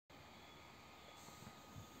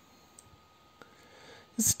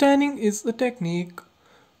Staining is a technique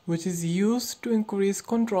which is used to increase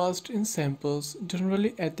contrast in samples,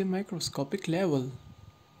 generally at the microscopic level.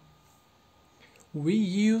 We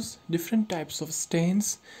use different types of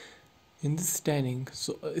stains in this staining.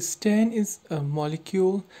 So a stain is a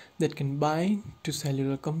molecule that can bind to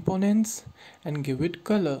cellular components and give it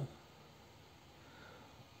color.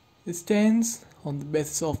 Stains on the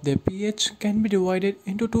basis of their pH can be divided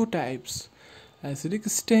into two types: acidic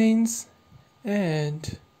stains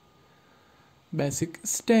and basic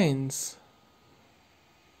stains.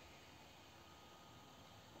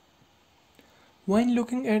 When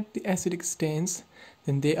looking at the acidic stains,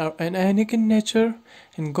 then they are anionic in nature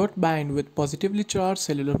and got bind with positively charged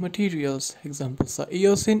cellular materials. Examples are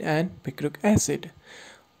eosin and picric acid.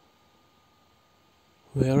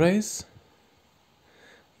 Whereas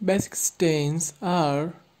basic stains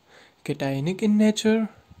are cationic in nature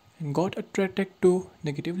and got attracted to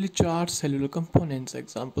negatively charged cellular components.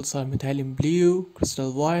 Examples are methylene blue,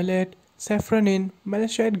 crystal violet, safranin,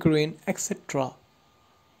 malachite green, etc.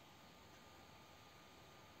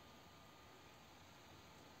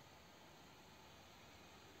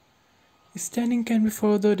 Staining can be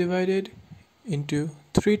further divided into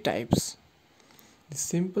three types: the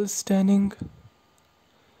simple staining,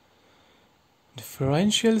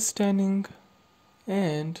 differential staining,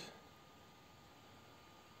 and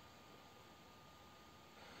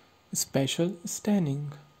special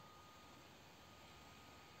staining.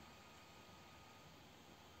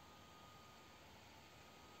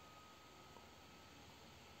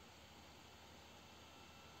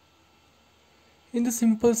 In the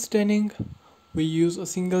simple staining, we use a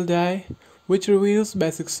single dye which reveals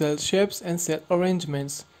basic cell shapes and cell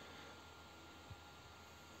arrangements.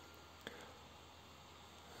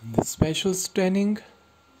 In the special staining,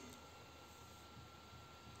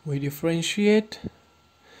 we differentiate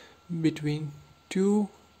between two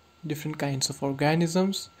different kinds of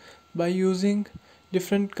organisms by using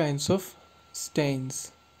different kinds of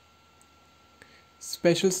stains.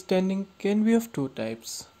 Special staining can be of two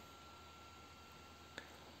types: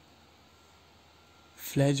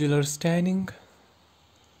 flagellar staining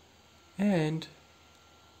and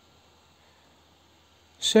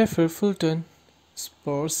Schaefer-Fulton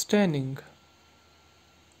spore staining.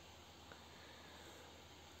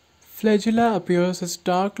 Flagella appears as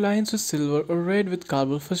dark lines with silver or red with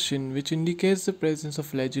carbon fusion, which indicates the presence of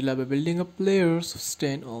flagella by building up layers of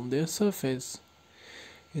stain on their surface.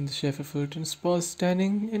 In the Schaefer-Fulton spore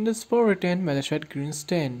staining, in the spore retain malachite green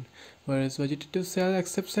stain, whereas vegetative cells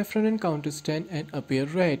accept safranin counter stain and appear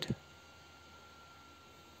red.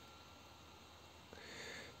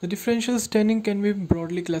 The differential staining can be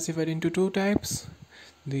broadly classified into two types: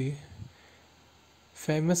 the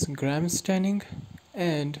famous gram staining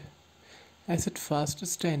and acid-fast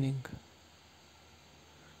staining.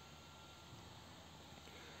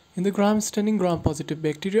 In the gram staining, gram-positive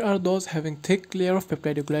bacteria are those having thick layer of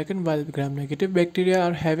peptidoglycan, while gram-negative bacteria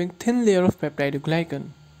are having thin layer of peptidoglycan,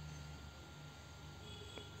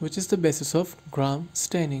 which is the basis of gram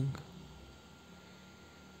staining.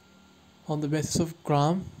 On the basis of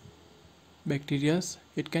gram bacteria,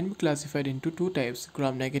 it can be classified into two types: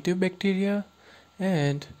 gram-negative bacteria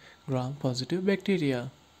and gram-positive bacteria.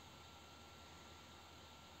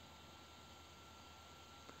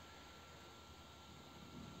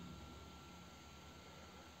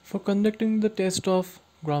 For conducting the test of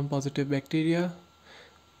gram-positive bacteria,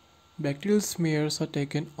 bacterial smears are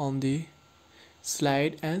taken on the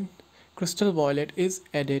slide and crystal violet is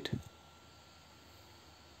added.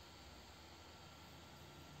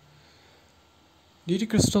 Due to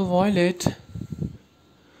crystal violet,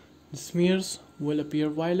 the smears will appear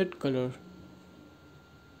violet color.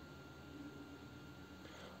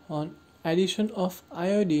 On addition of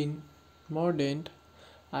iodine mordant,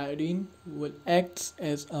 iodine will act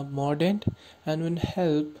as a mordant and will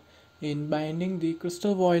help in binding the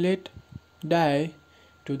crystal violet dye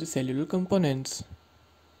to the cellular components.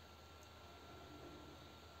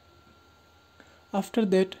 After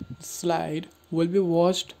that, the slide will be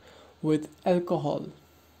washed with alcohol.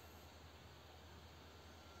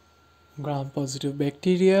 Gram-positive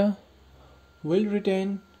bacteria will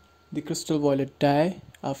retain the crystal violet dye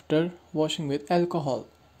after washing with alcohol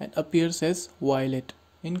and appears as violet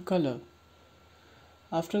in color.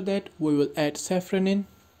 After that, we will add safranin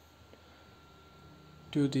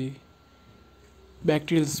to the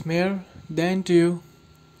bacterial smear, then too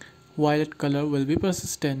violet color will be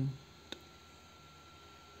persistent.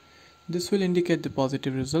 This will indicate the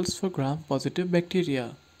positive results for gram-positive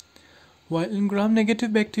bacteria. While in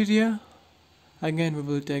gram-negative bacteria, again we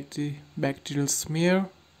will take the bacterial smear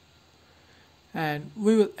and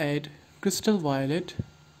we will add crystal violet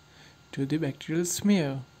to the bacterial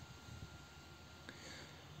smear.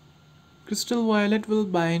 Crystal violet will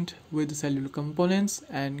bind with the cellular components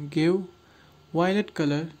and give violet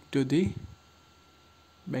color to the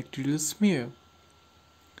bacterial smear.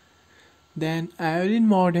 Then iodine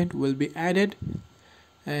mordant will be added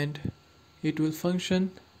and it will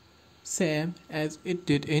function same as it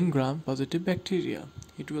did in gram-positive bacteria.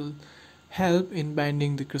 It will help in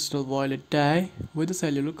binding the crystal violet dye with the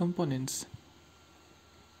cellular components.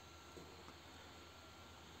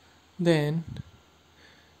 Then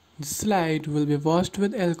the slide will be washed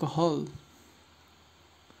with alcohol.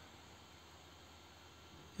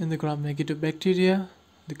 In the gram-negative bacteria,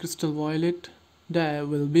 the crystal violet dye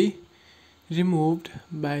will be removed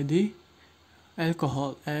by the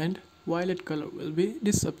alcohol and violet color will be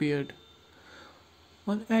disappeared.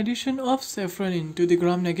 On addition of safranin to the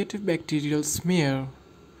gram-negative bacterial smear,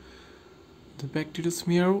 the bacterial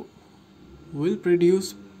smear will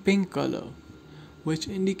produce pink color, which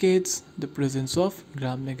indicates the presence of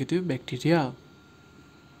gram-negative bacteria.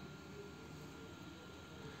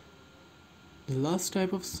 The last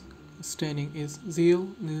type of staining is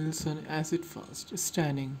Ziehl-Neelsen acid-fast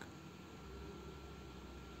staining.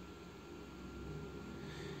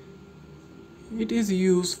 It is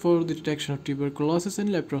used for the detection of tuberculosis and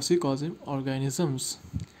leprosy-causing organisms.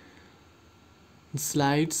 The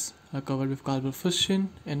slides are covered with carbon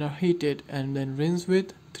and are heated and then rinsed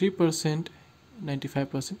with 3%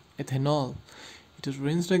 95% ethanol. It is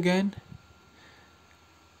rinsed again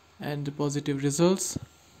and the positive results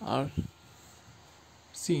are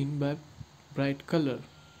seen by bright color.